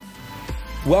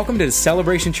Welcome to the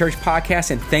Celebration Church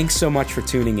podcast, and thanks so much for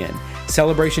tuning in.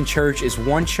 Celebration Church is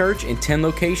one church in 10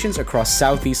 locations across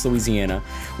Southeast Louisiana.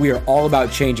 We are all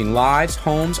about changing lives,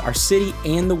 homes, our city,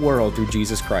 and the world through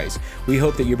Jesus Christ. We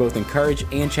hope that you're both encouraged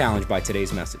and challenged by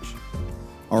today's message.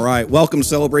 All right, welcome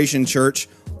Celebration Church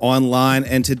online,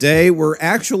 and today we're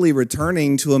actually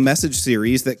returning to a message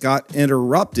series that got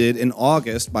interrupted in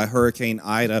August by Hurricane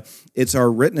Ida. It's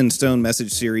our Written in Stone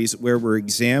message series where we're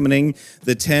examining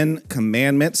the 10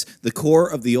 Commandments, the core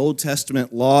of the Old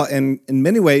Testament law, and in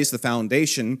many ways the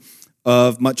foundation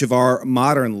of much of our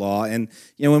modern law. And,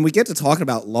 when we get to talking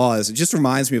about laws, it just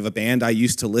reminds me of a band I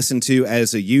used to listen to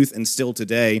as a youth and still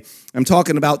today. I'm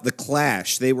talking about The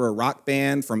Clash. They were a rock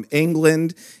band from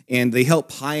England, and they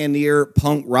helped pioneer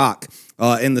punk rock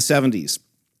in the 70s.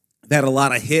 They had a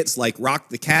lot of hits like Rock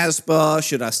the Casbah,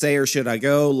 Should I Stay or Should I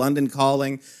Go, London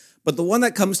Calling. But the one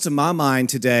that comes to my mind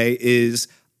today is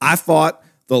I Fought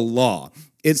the Law.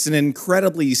 It's an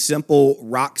incredibly simple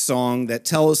rock song that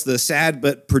tells the sad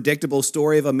but predictable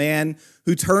story of a man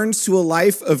who turns to a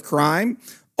life of crime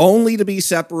only to be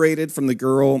separated from the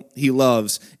girl he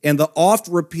loves. And the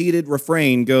oft-repeated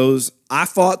refrain goes, I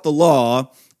fought the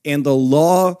law, and the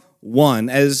law won.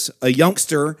 As a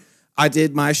youngster, I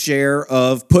did my share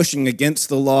of pushing against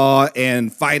the law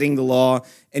and fighting the law.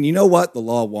 And you know what? The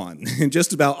law won. In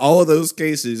just about all of those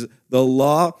cases, the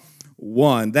law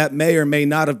won. That may or may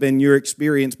not have been your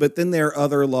experience, but then there are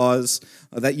other laws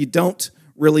that you don't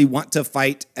really want to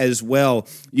fight as well.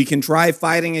 You can try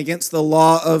fighting against the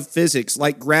law of physics,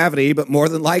 like gravity, but more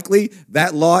than likely,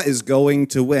 that law is going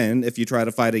to win if you try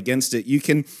to fight against it. You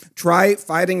can try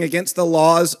fighting against the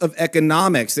laws of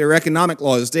economics. There are economic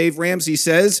laws. Dave Ramsey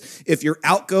says, if your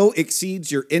outgo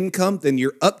exceeds your income, then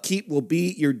your upkeep will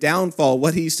be your downfall.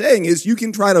 What he's saying is you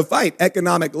can try to fight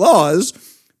economic laws,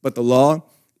 but the law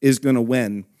is going to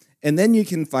win. And then you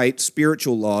can fight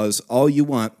spiritual laws all you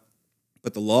want,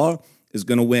 but the law is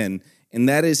going to win. And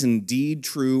that is indeed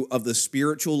true of the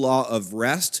spiritual law of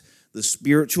rest, the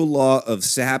spiritual law of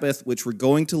Sabbath, which we're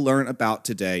going to learn about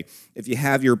today. If you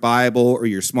have your Bible or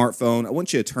your smartphone, I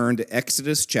want you to turn to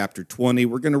Exodus chapter 20.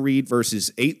 We're going to read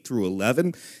verses 8 through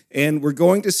 11, and we're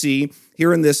going to see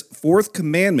here in this fourth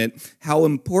commandment how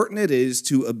important it is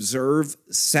to observe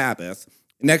Sabbath.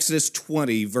 In Exodus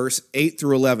 20, verse 8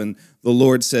 through 11, the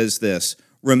Lord says this,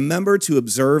 remember to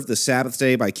observe the Sabbath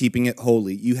day by keeping it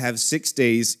holy. You have 6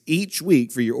 days each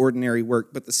week for your ordinary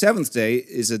work, but the seventh day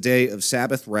is a day of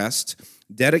Sabbath rest,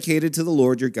 dedicated to the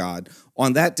Lord your God.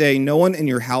 On that day, no one in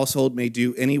your household may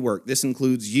do any work. This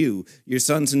includes you, your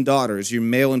sons and daughters, your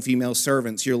male and female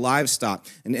servants, your livestock,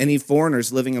 and any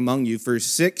foreigners living among you for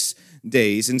 6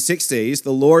 days. In 6 days,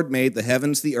 the Lord made the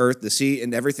heavens, the earth, the sea,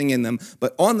 and everything in them.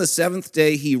 But on the seventh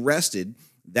day, he rested.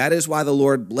 That is why the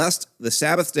Lord blessed the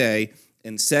Sabbath day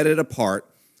and set it apart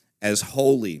as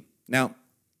holy. Now,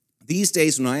 these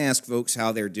days when I ask folks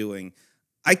how they're doing,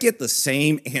 I get the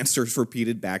same answers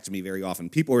repeated back to me very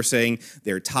often. People are saying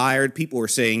they're tired. People are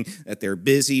saying that they're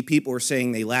busy. People are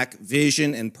saying they lack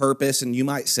vision and purpose. And you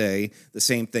might say the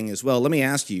same thing as well. Let me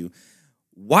ask you,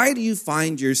 why do you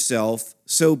find yourself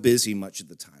so busy much of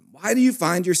the time? Why do you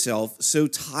find yourself so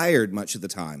tired much of the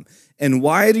time? And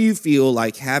why do you feel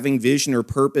like having vision or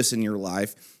purpose in your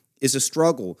life is a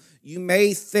struggle? You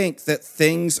may think that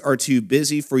things are too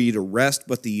busy for you to rest,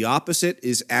 but the opposite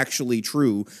is actually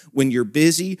true. When you're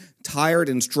busy, tired,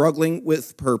 and struggling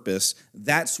with purpose,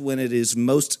 that's when it is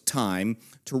most time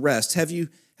to rest. Have you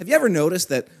ever noticed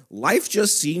that life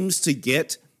just seems to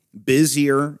get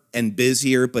busier and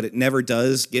busier, but it never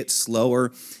does get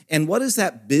slower? And what does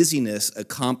that busyness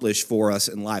accomplish for us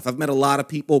in life? I've met a lot of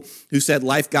people who said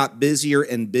life got busier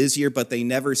and busier, but they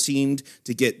never seemed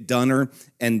to get doner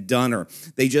and doner.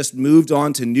 They just moved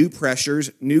on to new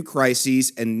pressures, new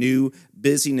crises, and new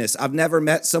busyness. I've never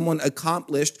met someone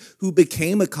accomplished who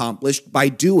became accomplished by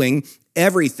doing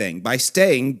everything, by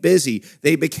staying busy.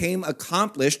 They became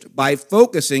accomplished by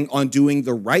focusing on doing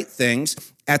the right things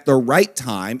at the right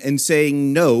time and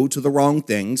saying no to the wrong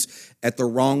things at the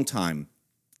wrong time.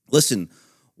 Listen,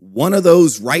 one of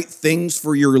those right things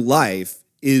for your life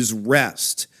is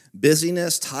rest.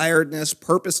 Busyness, tiredness,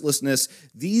 purposelessness,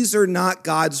 these are not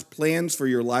God's plans for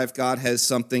your life. God has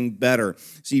something better.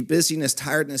 See, busyness,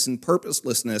 tiredness, and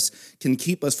purposelessness can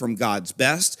keep us from God's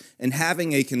best, and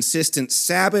having a consistent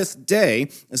Sabbath day,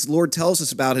 as the Lord tells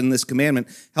us about in this commandment,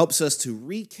 helps us to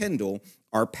rekindle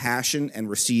our passion and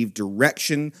receive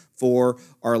direction for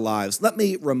our lives. Let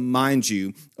me remind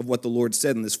you of what the Lord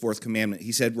said in this fourth commandment.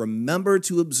 He said, remember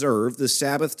to observe the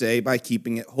Sabbath day by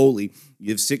keeping it holy.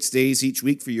 You have 6 days each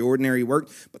week for your ordinary work,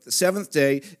 but the seventh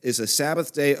day is a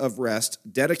Sabbath day of rest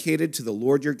dedicated to the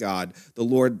Lord your God. The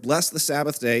Lord blessed the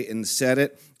Sabbath day and set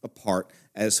it apart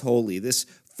as holy. This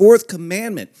fourth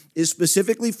commandment is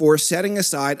specifically for setting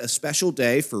aside a special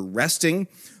day for resting,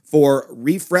 for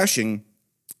refreshing,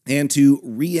 and to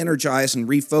re-energize and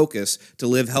refocus to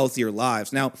live healthier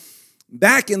lives. Now,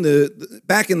 back in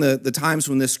the times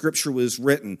when this scripture was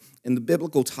written, in the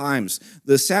biblical times,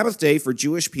 the Sabbath day for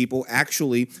Jewish people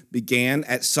actually began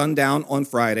at sundown on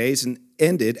Fridays and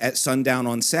ended at sundown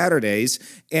on Saturdays.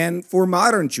 And for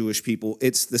modern Jewish people,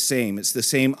 it's the same. It's the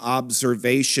same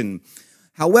observation.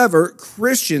 However,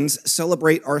 Christians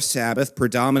celebrate our Sabbath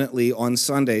predominantly on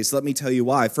Sundays. Let me tell you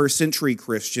why. First century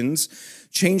Christians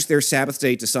changed their Sabbath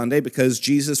day to Sunday because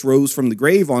Jesus rose from the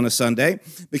grave on a Sunday,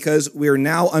 because we are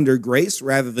now under grace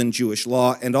rather than Jewish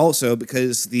law, and also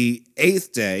because the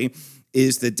eighth day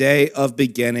is the day of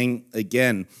beginning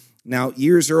again. Now,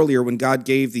 years earlier, when God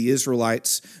gave the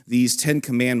Israelites these 10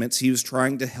 commandments, he was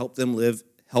trying to help them live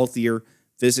healthier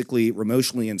physically,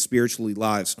 emotionally, and spiritually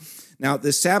lives. Now,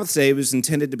 this Sabbath day was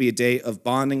intended to be a day of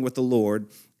bonding with the Lord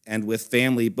and with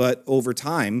family, but over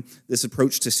time, this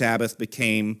approach to Sabbath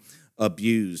became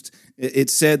abused. It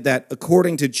said that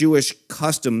according to Jewish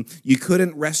custom, you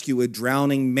couldn't rescue a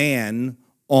drowning man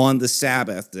on the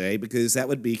Sabbath day because that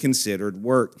would be considered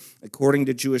work. According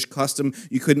to Jewish custom,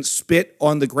 you couldn't spit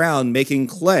on the ground making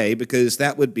clay because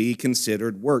that would be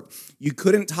considered work. You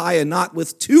couldn't tie a knot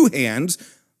with two hands,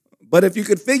 but if you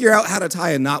could figure out how to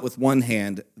tie a knot with one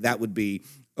hand, that would be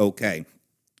okay.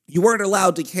 You weren't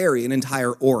allowed to carry an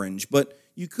entire orange, but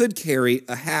you could carry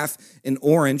a half an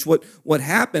orange. What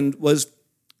happened was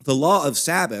the law of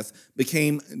Sabbath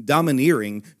became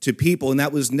domineering to people, and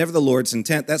that was never the Lord's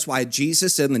intent. That's why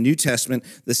Jesus said in the New Testament,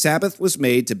 the Sabbath was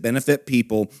made to benefit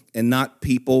people and not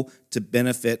people to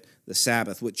benefit the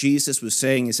Sabbath. What Jesus was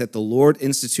saying is that the Lord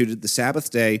instituted the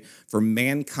Sabbath day for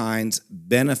mankind's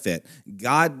benefit.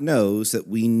 God knows that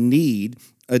we need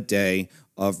a day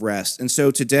of rest. And so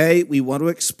today we want to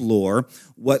explore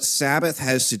what Sabbath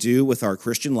has to do with our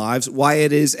Christian lives, why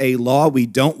it is a law we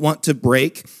don't want to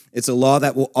break. It's a law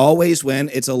that will always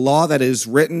win. It's a law that is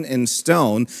written in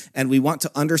stone, and we want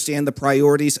to understand the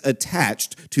priorities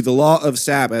attached to the law of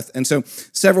Sabbath. And so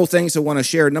several things I want to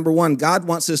share. Number one, God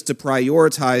wants us to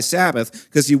prioritize Sabbath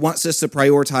because he wants us to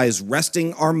prioritize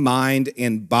resting our mind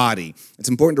and body. It's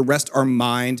important to rest our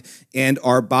mind and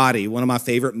our body. One of my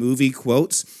favorite movie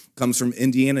quotes comes from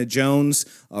Indiana Jones,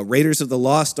 Raiders of the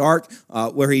Lost Ark,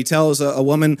 where he tells a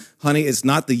woman, honey, it's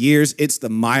not the years, it's the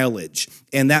mileage.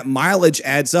 And that mileage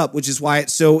adds up, which is why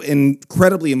it's so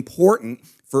incredibly important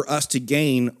for us to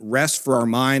gain rest for our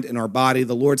mind and our body.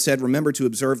 The Lord said, remember to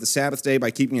observe the Sabbath day by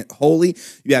keeping it holy.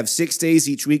 You have 6 days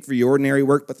each week for your ordinary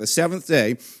work, but the seventh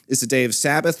day is a day of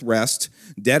Sabbath rest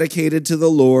dedicated to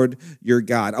the Lord your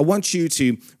God. I want you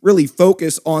to really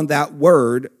focus on that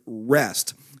word,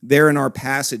 rest. There in our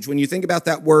passage. When you think about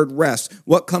that word rest,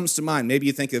 what comes to mind? Maybe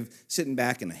you think of sitting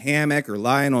back in a hammock or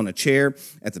lying on a chair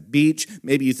at the beach.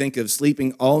 Maybe you think of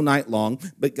sleeping all night long.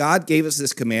 But God gave us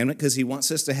this commandment because he wants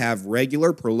us to have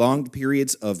regular, prolonged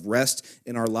periods of rest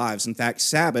in our lives. In fact,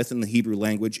 Sabbath in the Hebrew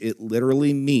language, it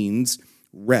literally means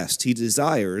rest. He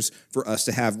desires for us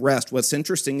to have rest. What's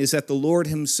interesting is that the Lord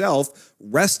himself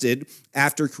rested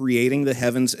after creating the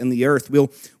heavens and the earth.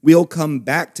 We'll come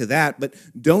back to that, but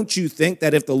don't you think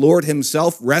that if the Lord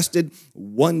himself rested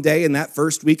one day in that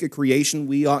first week of creation,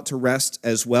 we ought to rest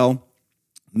as well?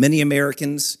 Many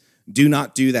Americans do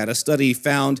not do that. A study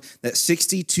found that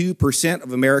 62%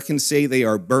 of Americans say they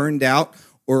are burned out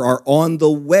or are on the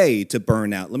way to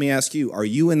burnout. Let me ask you, are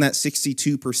you in that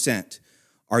 62%?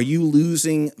 Are you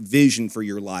losing vision for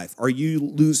your life? Are you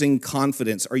losing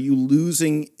confidence? Are you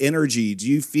losing energy? Do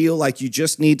you feel like you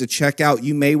just need to check out?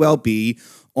 You may well be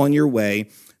on your way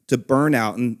to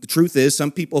burnout. And the truth is,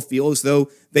 some people feel as though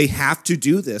they have to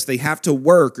do this. They have to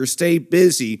work or stay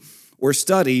busy or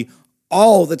study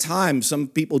all the time. Some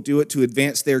people do it to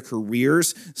advance their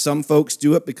careers. Some folks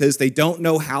do it because they don't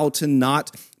know how to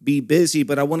not be busy.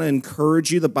 But I want to encourage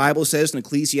you. The Bible says in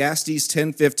Ecclesiastes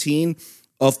 10:15,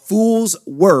 a fool's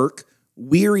work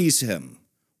wearies him.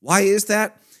 Why is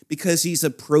that? Because he's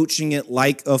approaching it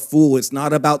like a fool. It's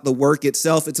not about the work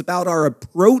itself. It's about our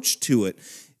approach to it.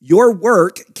 Your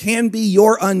work can be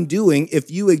your undoing if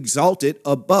you exalt it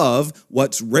above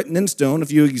what's written in stone,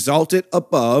 if you exalt it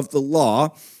above the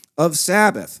law of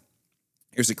Sabbath.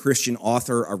 There's a Christian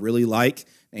author I really like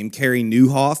named Carey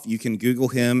Nieuwhof. You can Google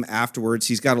him afterwards.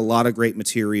 He's got a lot of great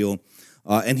material,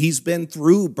 and he's been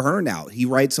through burnout. He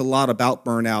writes a lot about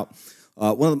burnout.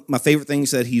 One of my favorite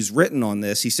things that he's written on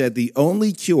this, he said, the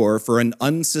only cure for an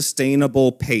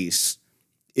unsustainable pace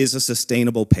is a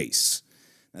sustainable pace.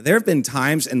 Now, there have been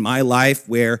times in my life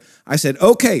where I said,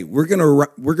 okay, we're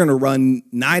gonna run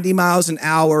 90 miles an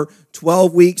hour,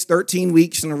 12 weeks, 13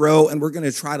 weeks in a row, and we're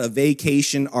gonna try to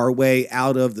vacation our way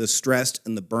out of the stress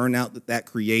and the burnout that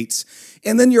creates.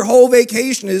 And then your whole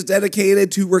vacation is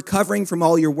dedicated to recovering from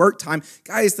all your work time.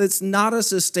 Guys, that's not a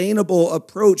sustainable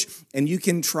approach, and you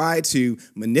can try to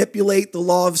manipulate the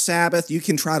law of Sabbath. You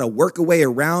can try to work a way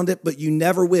around it, but you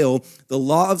never will. The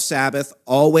law of Sabbath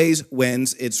always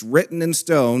wins. It's written in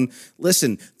stone.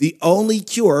 Listen, the only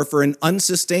cure for an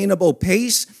unsustainable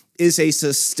pace is a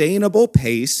sustainable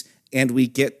pace, and we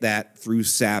get that through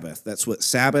Sabbath. That's what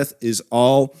Sabbath is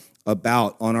all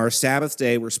about. On our Sabbath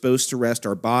day, we're supposed to rest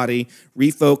our body,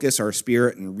 refocus our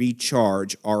spirit, and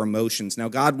recharge our emotions. Now,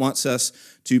 God wants us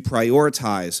to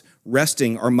prioritize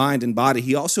resting our mind and body.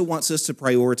 He also wants us to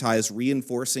prioritize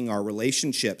reinforcing our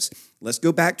relationships. Let's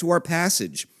go back to our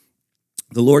passage.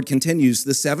 The Lord continues,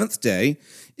 the seventh day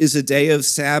is a day of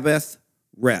Sabbath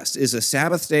rest, is a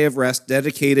Sabbath day of rest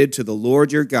dedicated to the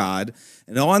Lord your God.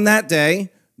 And on that day,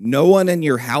 no one in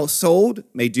your household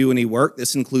may do any work.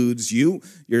 This includes you,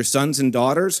 your sons and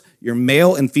daughters, your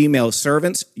male and female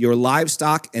servants, your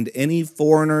livestock, and any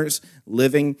foreigners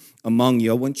living among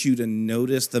you. I want you to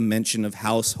notice the mention of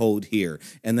household here,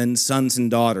 and then sons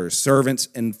and daughters, servants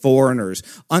and foreigners.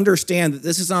 Understand that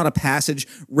this is not a passage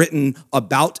written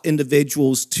about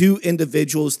individuals to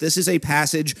individuals. This is a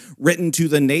passage written to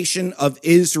the nation of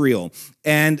Israel,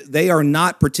 and they are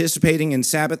not participating in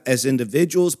Sabbath as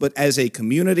individuals, but as a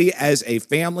community, as a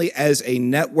family, as a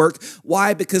network.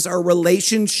 Why? Because our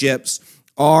relationships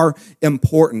are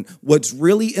important. What's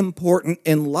really important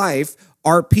in life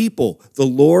are people, the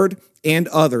Lord and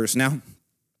others. Now,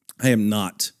 I am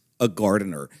not a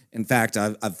gardener. In fact,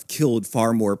 I've killed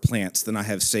far more plants than I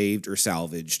have saved or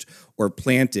salvaged or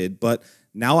planted, but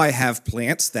now I have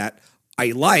plants that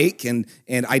I like, and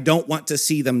I don't want to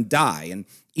see them die. And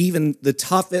even the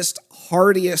toughest,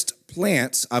 hardiest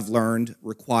plants, I've learned,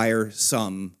 require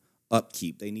some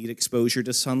upkeep. They need exposure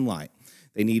to sunlight.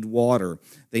 They need water.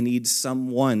 They need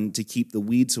someone to keep the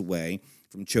weeds away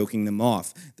from choking them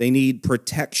off. They need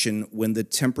protection when the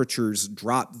temperatures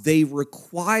drop. They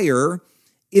require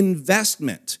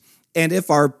investment. And if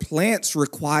our plants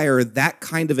require that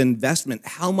kind of investment,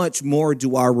 how much more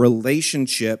do our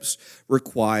relationships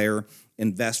require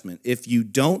investment? If you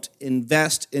don't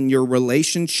invest in your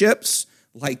relationships,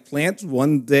 like plants,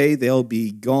 one day they'll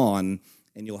be gone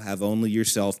and you'll have only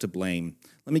yourself to blame.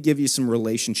 Let me give you some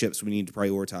relationships we need to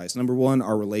prioritize. Number one,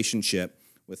 our relationship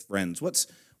with friends.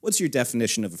 What's your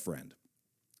definition of a friend?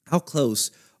 How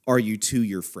close are you to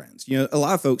your friends? You know, a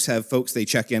lot of folks have folks they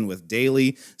check in with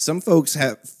daily. Some folks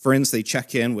have friends they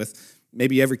check in with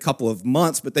maybe every couple of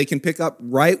months, but they can pick up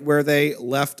right where they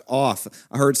left off.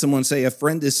 I heard someone say a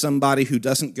friend is somebody who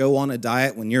doesn't go on a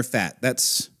diet when you're fat.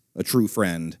 That's a true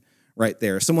friend right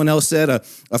there. Someone else said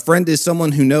a friend is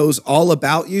someone who knows all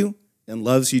about you and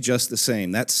loves you just the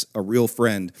same. That's a real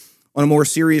friend. On a more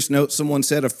serious note, someone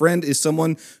said a friend is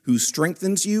someone who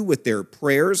strengthens you with their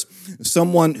prayers,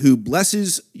 someone who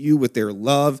blesses you with their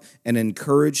love and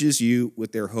encourages you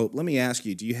with their hope. Let me ask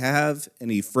you, do you have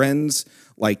any friends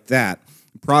like that?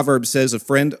 Proverbs says a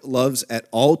friend loves at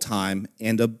all time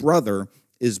and a brother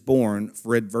is born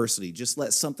for adversity. Just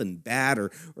let something bad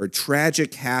or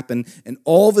tragic happen, and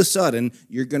all of a sudden,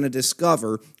 you're going to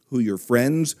discover who your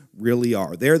friends really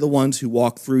are. They're the ones who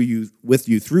walk with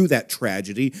you through that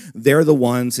tragedy. They're the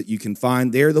ones that you can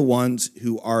find. They're the ones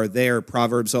who are there.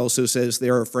 Proverbs also says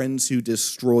there are friends who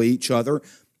destroy each other,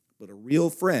 but a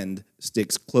real friend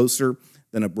sticks closer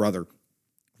than a brother.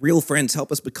 Real friends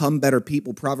help us become better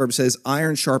people. Proverbs says,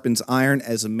 iron sharpens iron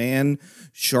as a man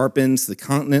sharpens the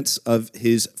countenance of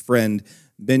his friend.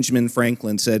 Benjamin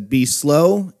Franklin said, be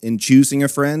slow in choosing a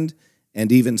friend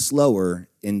and even slower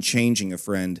in changing a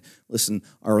friend. Listen,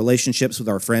 our relationships with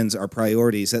our friends are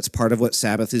priorities. That's part of what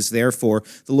Sabbath is there for.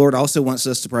 The Lord also wants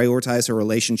us to prioritize our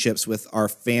relationships with our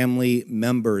family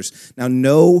members. Now,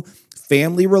 no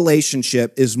family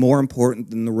relationship is more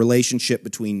important than the relationship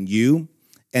between you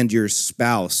and your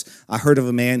spouse. I heard of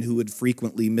a man who would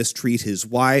frequently mistreat his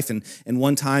wife, and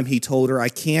one time he told her, I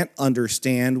can't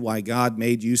understand why God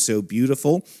made you so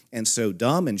beautiful and so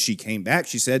dumb. And she came back.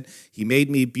 She said, he made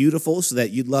me beautiful so that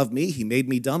you'd love me. He made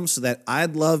me dumb so that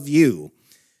I'd love you.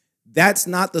 That's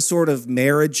not the sort of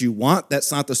marriage you want.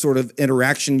 That's not the sort of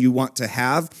interaction you want to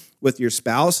have. with your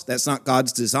spouse. That's not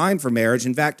God's design for marriage.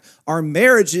 In fact, our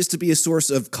marriage is to be a source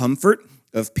of comfort,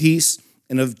 of peace,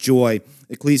 and of joy.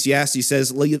 Ecclesiastes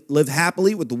says, live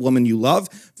happily with the woman you love,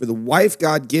 for the wife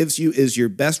God gives you is your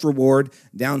best reward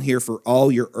down here for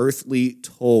all your earthly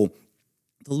toil.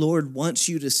 The Lord wants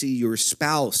you to see your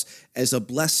spouse as a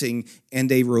blessing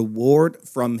and a reward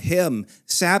from Him.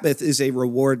 Sabbath is a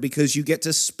reward because you get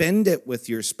to spend it with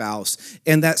your spouse.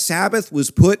 And that Sabbath was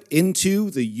put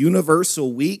into the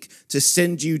universal week to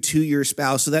send you to your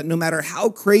spouse so that no matter how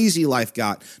crazy life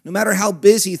got, no matter how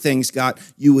busy things got,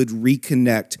 you would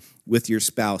reconnect with your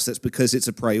spouse. That's because it's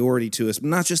a priority to us. But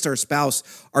not just our spouse,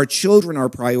 our children are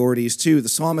priorities too. The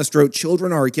psalmist wrote,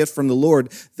 children are a gift from the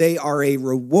Lord. They are a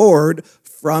reward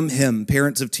from Him.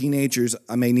 Parents of teenagers,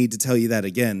 I may need to tell you that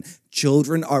again.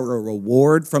 Children are a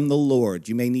reward from the Lord.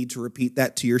 You may need to repeat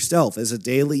that to yourself as a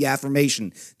daily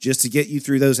affirmation just to get you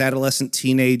through those adolescent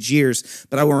teenage years.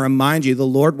 But I want to remind you, the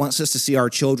Lord wants us to see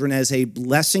our children as a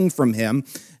blessing from Him,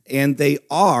 and they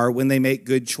are when they make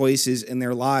good choices in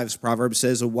their lives. Proverbs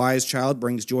says, a wise child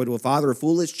brings joy to a father. A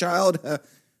foolish child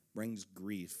brings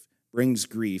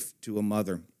grief to a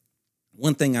mother.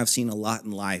 One thing I've seen a lot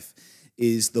in life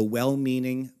is the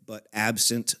well-meaning but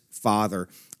absent father.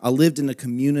 I lived in a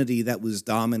community that was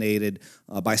dominated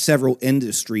by several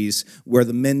industries where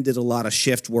the men did a lot of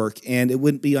shift work, and it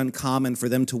wouldn't be uncommon for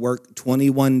them to work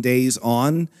 21 days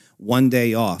on, 1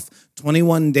 day off.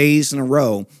 21 days in a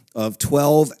row of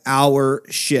 12-hour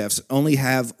shifts, only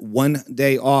have 1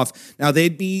 day off. Now,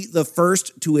 they'd be the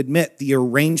first to admit the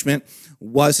arrangement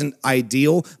wasn't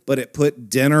ideal, but it put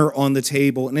dinner on the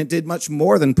table, and it did much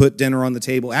more than put dinner on the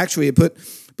table. Actually, it put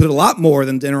a lot more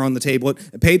than dinner on the table.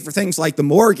 It paid for things like the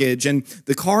mortgage and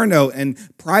the car note and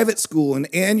private school and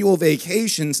annual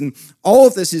vacations, and all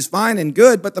of this is fine and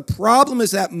good, but the problem is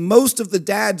that most of the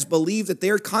dads believe that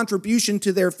their contribution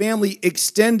to their family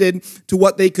extended to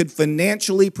what they could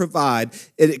financially provide.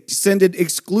 It extended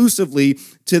exclusively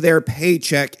to their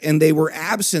paycheck, and they were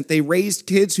absent. They raised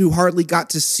kids who hardly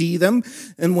got to see them,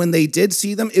 and when they did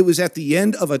see them, it was at the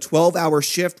end of a 12-hour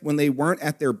shift when they weren't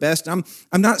at their best. I'm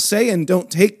not saying don't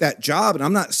take that job, and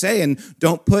I'm not saying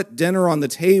don't put dinner on the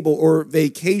table or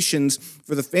vacations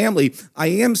for the family. I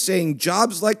am saying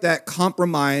jobs like that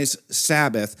compromise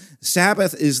Sabbath.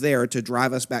 Sabbath is there to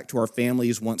drive us back to our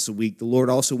families once a week. The Lord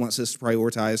also wants us to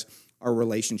prioritize our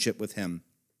relationship with Him,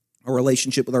 our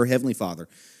relationship with our Heavenly Father.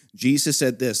 Jesus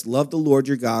said this, love the Lord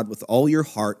your God with all your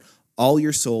heart, all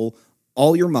your soul,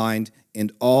 all your mind,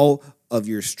 and all of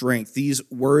your strength. These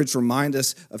words remind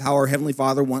us of how our Heavenly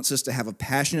Father wants us to have a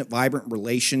passionate, vibrant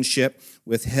relationship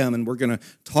with Him, and we're going to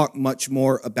talk much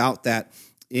more about that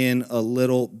in a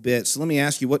little bit. So let me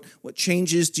ask you, what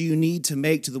changes do you need to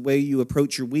make to the way you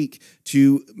approach your week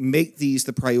to make these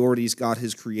the priorities God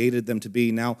has created them to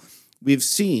be? Now, we've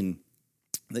seen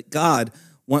that God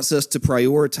wants us to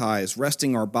prioritize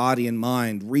resting our body and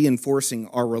mind, reinforcing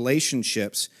our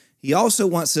relationships. He also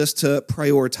wants us to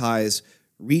prioritize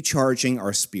recharging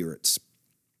our spirits.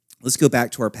 Let's go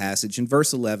back to our passage. In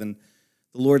verse 11,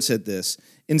 the Lord said this,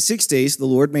 in 6 days the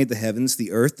Lord made the heavens,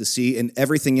 the earth, the sea, and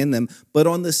everything in them, but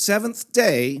on the seventh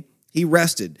day He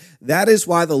rested. That is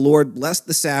why the Lord blessed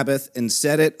the Sabbath and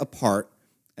set it apart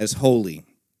as holy.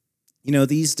 You know,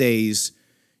 these days,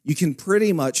 you can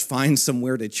pretty much find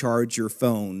somewhere to charge your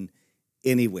phone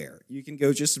anywhere. You can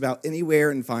go just about anywhere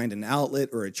and find an outlet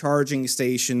or a charging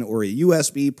station or a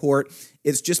USB port.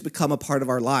 It's just become a part of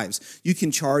our lives. You can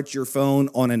charge your phone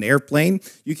on an airplane.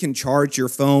 You can charge your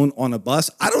phone on a bus.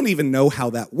 I don't even know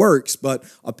how that works, but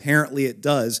apparently it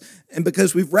does. And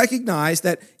because we've recognized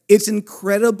that it's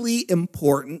incredibly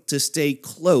important to stay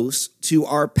close to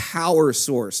our power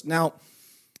source. Now,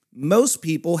 most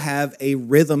people have a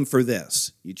rhythm for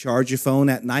this. You charge your phone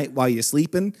at night while you're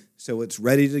sleeping, so it's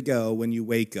ready to go when you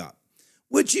wake up.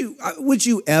 Would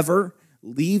you ever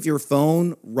leave your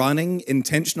phone running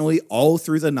intentionally all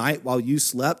through the night while you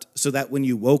slept so that when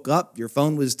you woke up, your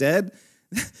phone was dead?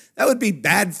 That would be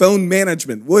bad phone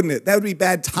management, wouldn't it? That would be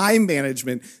bad time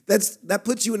management. That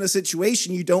puts you in a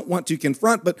situation you don't want to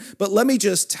confront. But let me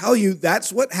just tell you,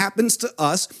 that's what happens to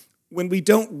us when we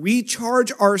don't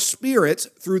recharge our spirits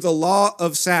through the law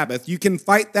of Sabbath. You can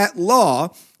fight that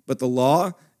law, but the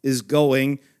law is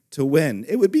going to win.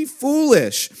 It would be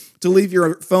foolish to leave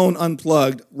your phone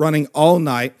unplugged, running all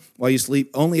night while you sleep,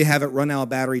 only have it run out of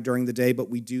battery during the day, but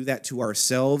we do that to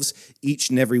ourselves each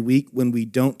and every week when we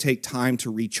don't take time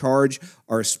to recharge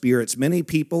our spirits. Many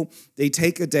people, they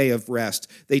take a day of rest.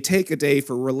 They take a day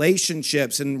for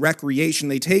relationships and recreation.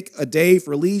 They take a day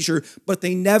for leisure, but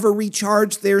they never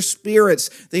recharge their spirits.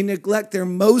 They neglect their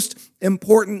most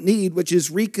important need, which is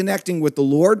reconnecting with the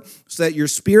Lord so that your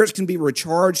spirits can be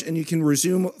recharged and you can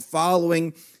resume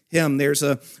following Him. There's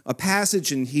a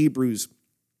passage in Hebrews.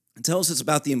 It tells us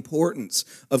about the importance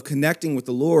of connecting with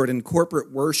the Lord in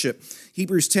corporate worship.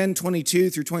 Hebrews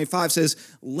 10:22-25 says,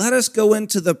 "Let us go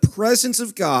into the presence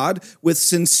of God with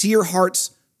sincere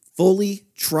hearts, fully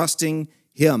trusting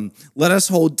Him. Let us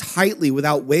hold tightly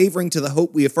without wavering to the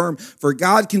hope we affirm, for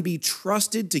God can be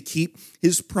trusted to keep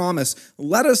His promise.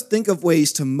 Let us think of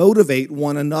ways to motivate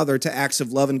one another to acts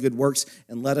of love and good works,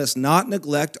 and let us not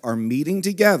neglect our meeting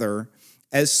together,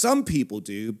 as some people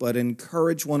do, but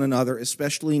encourage one another,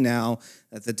 especially now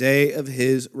that the day of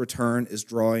His return is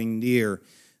drawing near."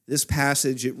 This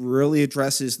passage, it really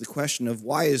addresses the question of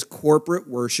why is corporate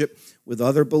worship with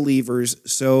other believers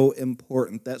so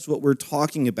important? That's what we're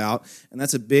talking about, and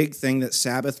that's a big thing that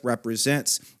Sabbath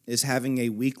represents, is having a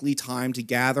weekly time to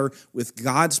gather with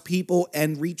God's people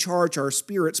and recharge our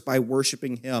spirits by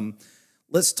worshiping Him.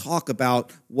 Let's talk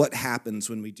about what happens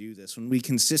when we do this. When we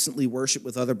consistently worship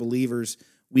with other believers,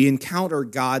 we encounter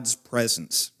God's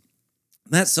presence.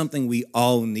 And that's something we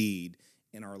all need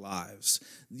in our lives.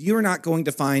 You're not going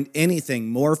to find anything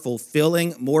more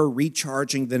fulfilling, more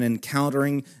recharging than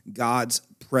encountering God's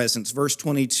presence. Verse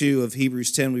 22 of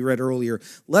Hebrews 10 we read earlier,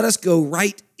 "Let us go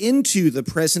right into the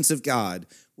presence of God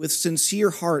with sincere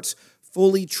hearts,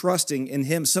 fully trusting in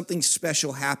Him." Something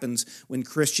special happens when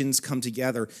Christians come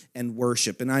together and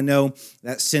worship. And I know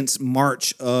that since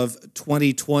March of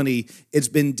 2020, it's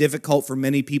been difficult for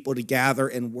many people to gather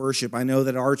and worship. I know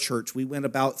that our church, we went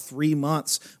about 3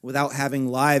 months without having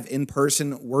live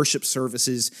in-person worship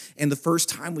services. And the first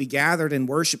time we gathered and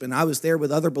worship, and I was there with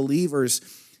other believers,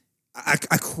 I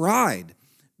cried.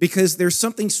 Because there's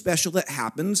something special that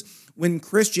happens when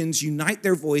Christians unite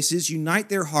their voices, unite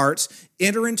their hearts,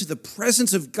 enter into the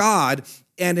presence of God,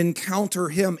 and encounter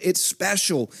Him. It's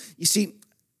special. You see,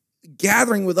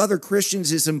 gathering with other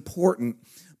Christians is important,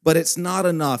 but it's not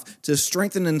enough. To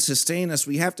strengthen and sustain us,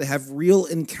 we have to have real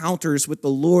encounters with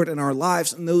the Lord in our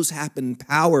lives, and those happen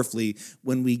powerfully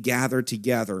when we gather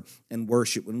together and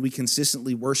worship. When we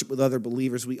consistently worship with other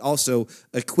believers, we also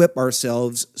equip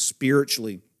ourselves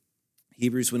spiritually.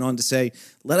 Hebrews went on to say,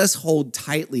 "Let us hold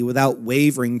tightly without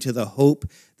wavering to the hope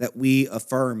that we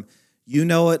affirm." You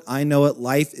know it, I know it,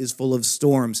 life is full of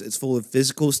storms. It's full of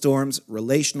physical storms,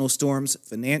 relational storms,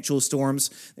 financial storms.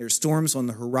 There's storms on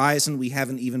the horizon we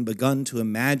haven't even begun to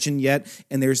imagine yet,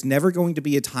 and there's never going to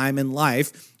be a time in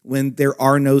life when there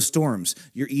are no storms.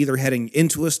 You're either heading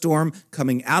into a storm,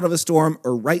 coming out of a storm,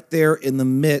 or right there in the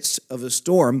midst of a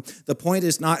storm. The point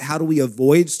is not how do we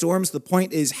avoid storms. The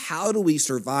point is how do we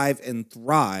survive and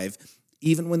thrive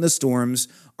even when the storms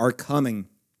are coming.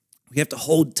 We have to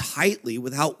hold tightly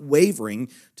without wavering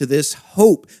to this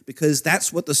hope, because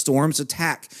that's what the storms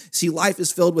attack. See, life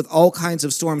is filled with all kinds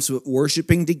of storms, but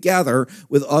worshiping together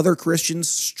with other Christians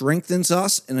strengthens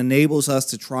us and enables us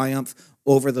to triumph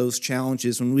over those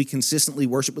challenges. When we consistently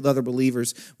worship with other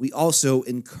believers, we also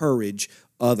encourage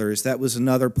others. That was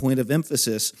another point of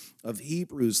emphasis of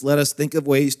Hebrews. Let us think of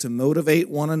ways to motivate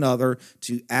one another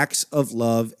to acts of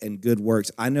love and good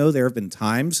works. I know there have been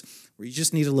times where you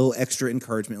just need a little extra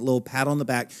encouragement, a little pat on the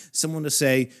back, someone to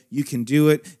say, you can do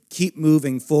it, keep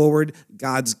moving forward,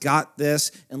 God's got this.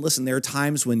 And listen, there are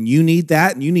times when you need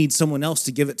that and you need someone else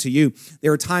to give it to you.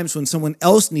 There are times when someone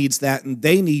else needs that and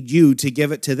they need you to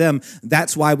give it to them.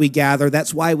 That's why we gather.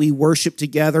 That's why we worship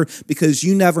together, because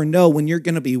you never know when you're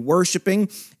going to be worshiping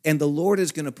and the Lord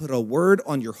is going to put a word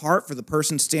on your heart for the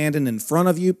person standing in front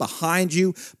of you, behind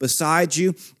you, beside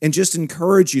you, and just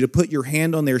encourage you to put your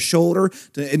hand on their shoulder,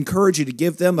 to encourage you to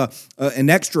give them an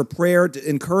extra prayer, to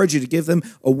encourage you to give them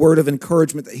a word of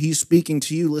encouragement that He's speaking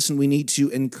to you. Listen, we need to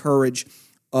encourage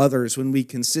others. When we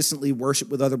consistently worship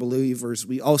with other believers,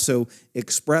 we also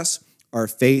express our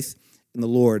faith in the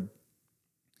Lord.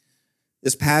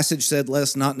 This passage said, let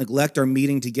us not neglect our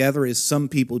meeting together as some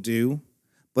people do,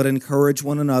 but encourage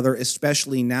one another,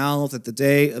 especially now that the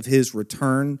day of His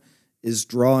return is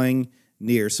drawing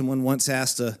near. Someone once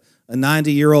asked a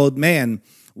 90-year-old man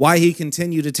why he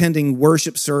continued attending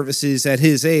worship services at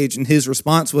his age, and his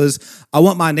response was, I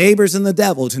want my neighbors and the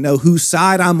devil to know whose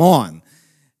side I'm on.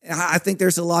 I think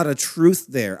there's a lot of truth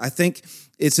there. I think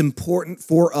it's important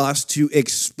for us to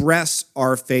express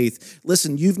our faith.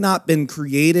 Listen, you've not been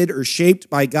created or shaped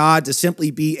by God to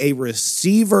simply be a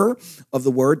receiver of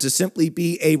the word, to simply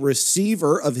be a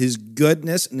receiver of his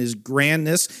goodness and his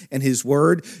grandness and his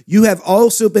word. You have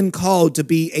also been called to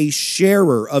be a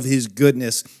sharer of his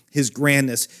goodness, his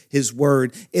grandness, his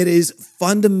word. It is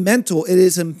fundamental, it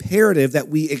is imperative that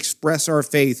we express our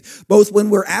faith, both when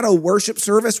we're at a worship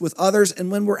service with others and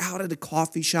when we're out at a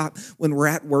coffee shop, when we're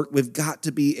at work. We've got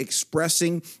to be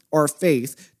expressing our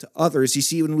faith to others. You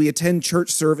see, when we attend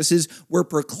church services, we're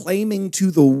proclaiming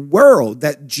to the world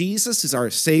that Jesus is our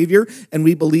Savior, and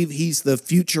we believe he's the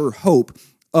future hope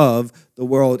of the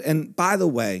world. And by the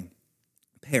way,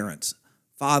 parents,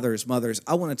 fathers, mothers,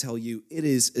 I want to tell you, it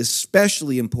is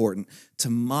especially important to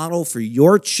model for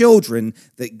your children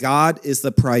that God is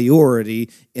the priority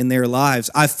in their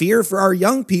lives. I fear for our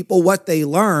young people what they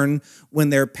learn when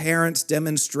their parents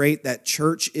demonstrate that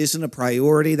church isn't a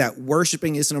priority, that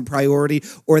worshiping isn't a priority,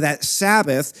 or that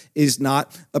Sabbath is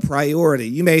not a priority.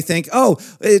 You may think, oh,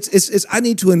 I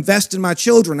need to invest in my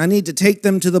children. I need to take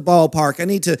them to the ballpark. I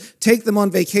need to take them on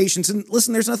vacations. And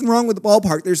listen, there's nothing wrong with the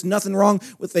ballpark. There's nothing wrong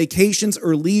with vacations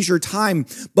or leisure time.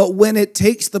 But when it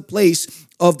takes the place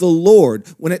of the Lord,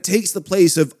 when it takes the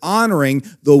place of honoring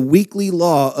the weekly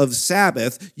law of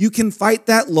Sabbath, you can fight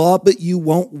that law, but you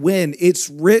won't win. It's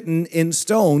written in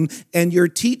stone, and you're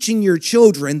teaching your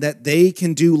children that they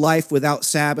can do life without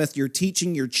Sabbath. You're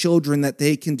teaching your children that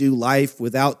they can do life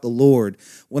without the Lord.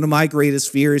 One of my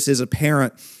greatest fears as a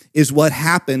parent is what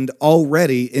happened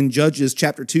already in Judges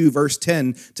chapter 2, verse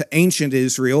 10 to ancient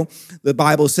Israel. The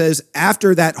Bible says,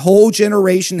 after that whole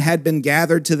generation had been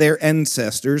gathered to their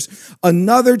ancestors,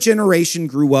 another generation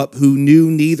grew up who knew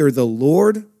neither the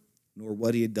Lord nor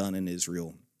what he had done in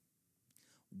Israel.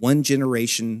 One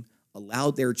generation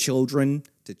allowed their children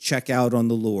to check out on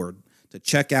the Lord, to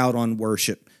check out on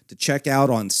worship, to check out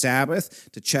on Sabbath,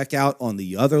 to check out on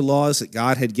the other laws that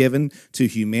God had given to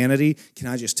humanity. Can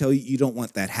I just tell you, you don't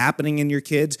want that happening in your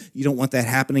kids. You don't want that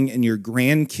happening in your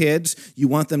grandkids. You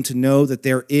want them to know that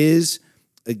there is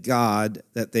a God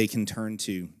that they can turn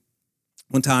to.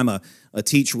 One time, a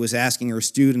teacher was asking her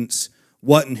students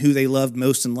what and who they loved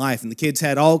most in life, and the kids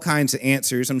had all kinds of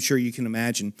answers, I'm sure you can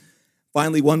imagine.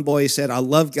 Finally, one boy said, I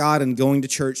love God and going to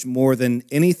church more than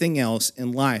anything else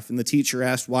in life. And the teacher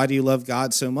asked, why do you love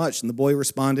God so much? And the boy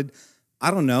responded, I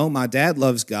don't know. My dad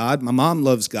loves God. My mom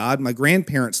loves God. My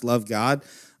grandparents love God.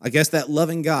 I guess that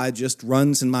loving God just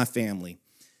runs in my family.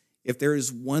 If there is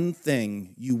one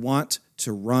thing you want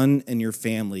to run in your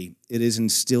family, it is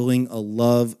instilling a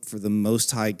love for the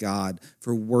Most High God,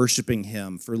 for worshiping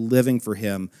him, for living for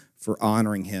him, for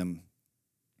honoring him.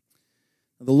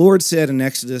 The Lord said in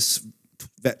Exodus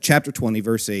chapter 20,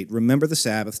 verse 8, remember the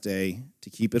Sabbath day to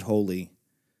keep it holy.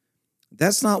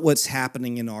 That's not what's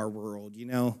happening in our world. You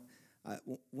know,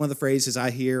 one of the phrases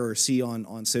I hear or see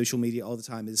on social media all the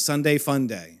time is Sunday fun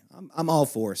day. I'm all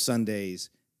for Sundays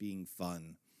being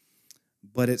fun.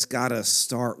 But it's got to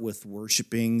start with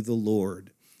worshiping the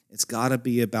Lord. It's got to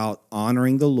be about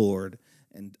honoring the Lord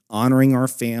and honoring our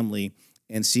family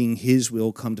and seeing his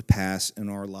will come to pass in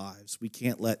our lives. We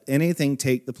can't let anything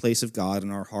take the place of God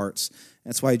in our hearts.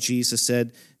 That's why Jesus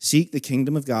said, seek the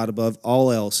kingdom of God above all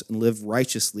else and live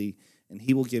righteously, and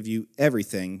he will give you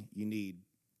everything you need.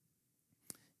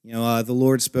 You know, the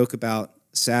Lord spoke about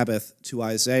Sabbath to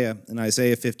Isaiah in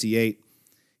Isaiah 58.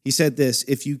 He said this,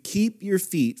 if you keep your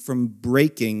feet from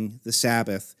breaking the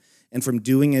Sabbath and from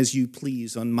doing as you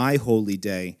please on my holy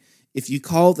day, if you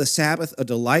call the Sabbath a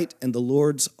delight and the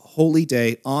Lord's holy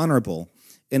day honorable,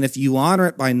 and if you honor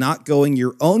it by not going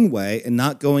your own way and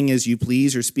not going as you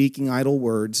please or speaking idle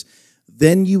words,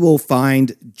 then you will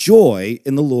find joy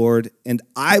in the Lord, and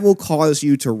I will cause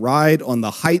you to ride on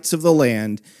the heights of the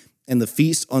land and the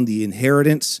feast on the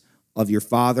inheritance of your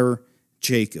father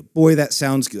Jacob. Boy, that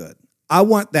sounds good. I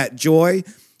want that joy.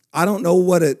 I don't know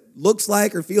what it looks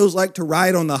like or feels like to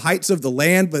ride on the heights of the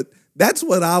land, but that's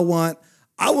what I want.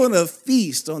 I want to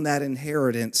feast on that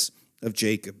inheritance of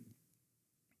Jacob.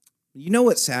 You know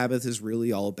what Sabbath is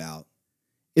really all about?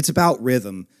 It's about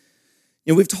rhythm.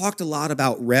 You know, we've talked a lot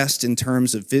about rest in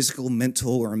terms of physical,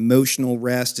 mental, or emotional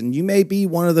rest, and you may be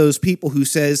one of those people who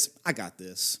says, I got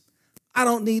this. I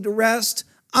don't need to rest.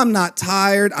 I'm not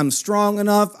tired. I'm strong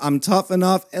enough. I'm tough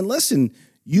enough. And listen,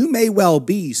 you may well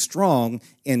be strong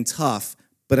and tough,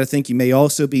 but I think you may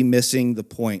also be missing the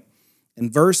point.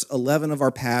 In verse 11 of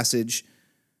our passage,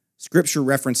 Scripture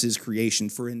references creation.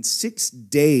 For in 6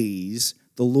 days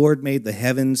the Lord made the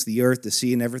heavens, the earth, the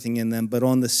sea, and everything in them, but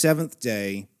on the seventh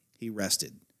day he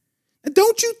rested. And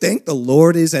don't you think the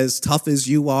Lord is as tough as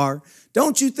you are?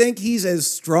 Don't you think he's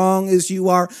as strong as you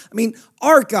are? I mean,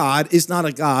 our God is not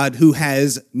a God who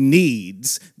has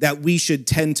needs that we should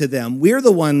tend to them. We're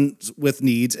the ones with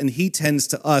needs, and he tends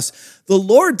to us. The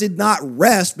Lord did not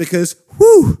rest because,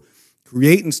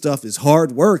 creating stuff is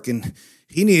hard work, and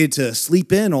he needed to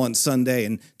sleep in on Sunday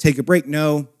and take a break.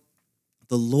 No,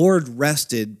 the Lord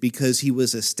rested because he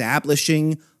was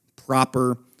establishing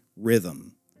proper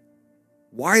rhythm.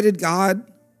 Why did God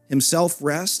himself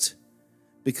rest?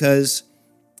 Because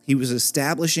he was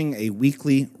establishing a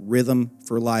weekly rhythm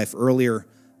for life. Earlier,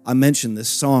 I mentioned this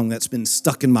song that's been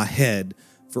stuck in my head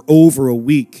for over a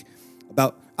week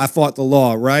about I Fought the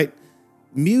Law, right?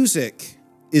 Music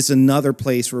is another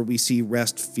place where we see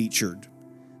rest featured.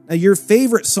 Now, your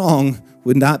favorite song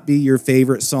would not be your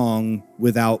favorite song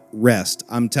without rest,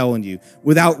 I'm telling you.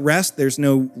 Without rest, there's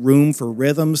no room for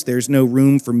rhythms. There's no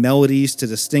room for melodies to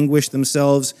distinguish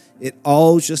themselves. It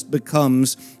all just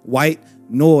becomes white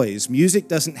noise. Music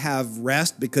doesn't have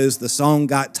rest because the song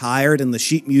got tired and the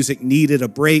sheet music needed a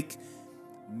break.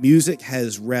 Music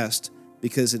has rest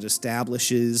because it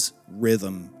establishes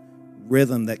rhythm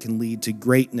that can lead to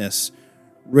greatness,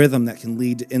 rhythm that can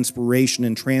lead to inspiration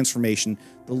and transformation.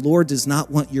 The Lord does not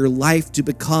want your life to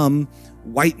become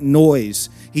white noise.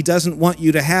 He doesn't want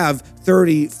you to have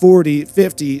 30, 40,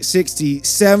 50, 60,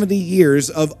 70 years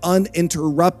of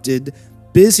uninterrupted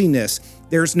busyness.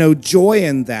 There's no joy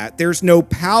in that. There's no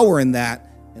power in that.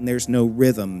 And there's no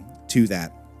rhythm to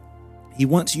that. He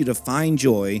wants you to find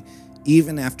joy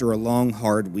even after a long,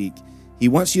 hard week. He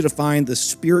wants you to find the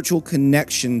spiritual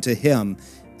connection to him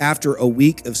after a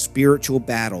week of spiritual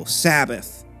battle.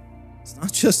 Sabbath. It's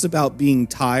not just about being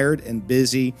tired and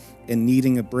busy and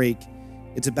needing a break.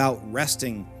 It's about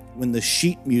resting when the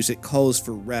sheet music calls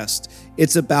for rest.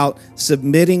 It's about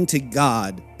submitting to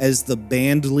God as the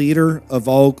band leader of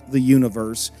all the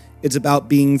universe. It's about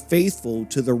being faithful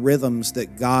to the rhythms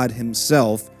that God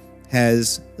himself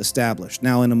has established.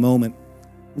 Now, in a moment,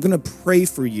 I'm going to pray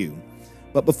for you.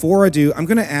 But before I do, I'm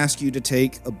going to ask you to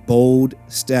take a bold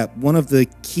step. One of the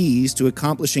keys to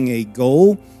accomplishing a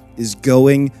goal is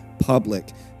going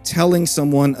public, telling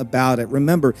someone about it.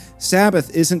 Remember,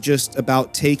 Sabbath isn't just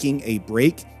about taking a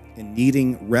break and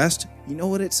needing rest. You know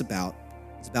what it's about?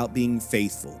 It's about being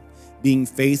faithful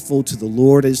to the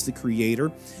Lord as the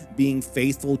creator, being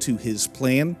faithful to his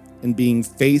plan, and being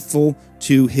faithful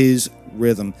to his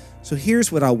rhythm. So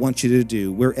here's what I want you to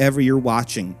do wherever you're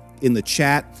watching, in the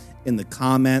chat, in the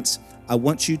comments. I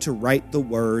want you to write the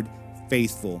word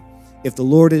faithful. If the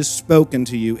Lord has spoken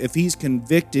to you, if he's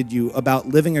convicted you about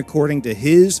living according to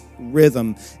his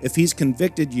rhythm, if he's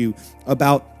convicted you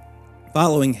about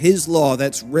following his law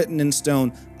that's written in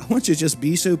stone, I want you to just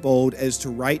be so bold as to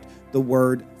write the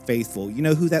word faithful. You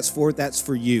know who that's for? That's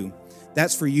for you.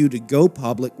 That's for you to go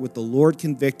public with the Lord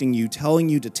convicting you, telling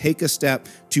you to take a step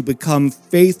to become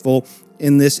faithful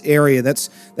in this area.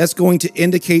 That's going to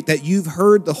indicate that you've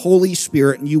heard the Holy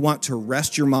Spirit and you want to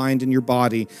rest your mind and your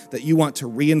body, that you want to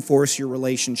reinforce your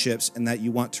relationships, and that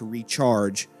you want to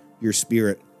recharge your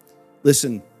spirit.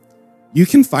 Listen, you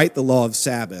can fight the law of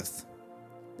Sabbath,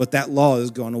 but that law is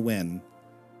going to win.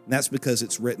 And that's because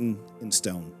it's written in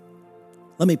stone.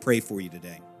 Let me pray for you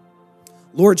today.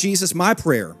 Lord Jesus, my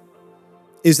prayer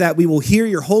is that we will hear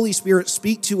your Holy Spirit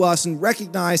speak to us and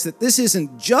recognize that this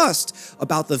isn't just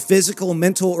about the physical,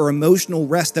 mental, or emotional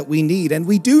rest that we need, and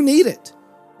we do need it.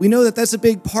 We know that that's a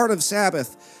big part of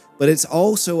Sabbath, but it's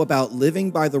also about living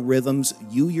by the rhythms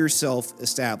you yourself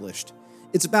established.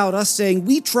 It's about us saying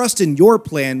we trust in your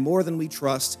plan more than we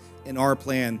trust in our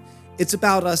plan. It's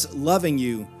about us loving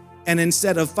you, and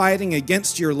instead of fighting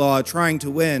against your law, trying to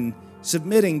win,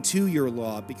 submitting to your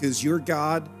law because you're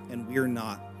God and we're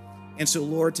not. And so,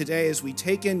 Lord, today as we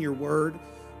take in your word,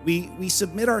 we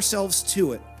submit ourselves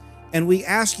to it, and we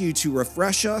ask you to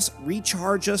refresh us,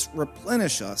 recharge us,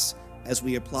 replenish us as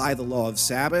we apply the law of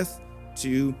Sabbath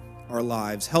to our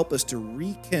lives. Help us to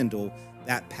rekindle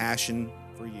that passion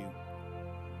for you.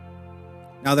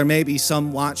 Now, there may be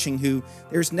some watching who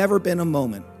there's never been a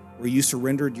moment where you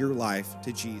surrendered your life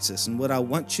to Jesus. And what I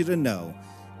want you to know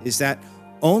is that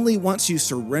only once you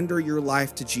surrender your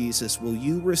life to Jesus will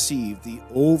you receive the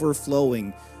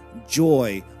overflowing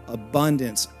joy,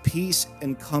 abundance, peace,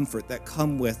 and comfort that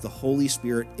come with the Holy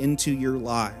Spirit into your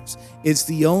lives. It's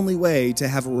the only way to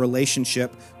have a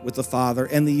relationship with the Father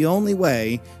and the only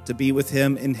way to be with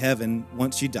him in heaven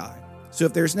once you die. So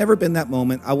if there's never been that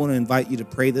moment, I want to invite you to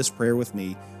pray this prayer with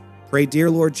me. Pray, dear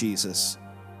Lord Jesus,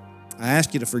 I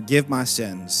ask you to forgive my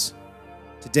sins.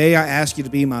 Today I ask you to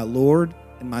be my Lord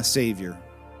and my Savior.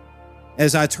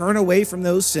 As I turn away from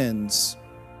those sins,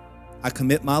 I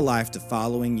commit my life to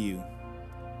following you.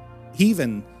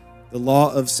 even the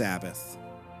law of Sabbath.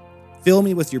 Fill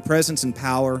me with your presence and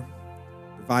power.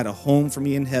 Provide a home for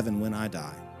me in heaven when I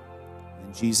die.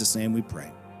 In Jesus' name we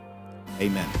pray.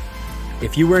 Amen.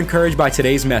 If you were encouraged by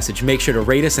today's message, make sure to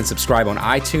rate us and subscribe on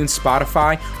iTunes,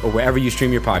 Spotify, or wherever you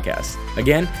stream your podcast.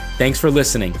 Again, thanks for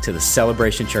listening to the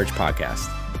Celebration Church podcast.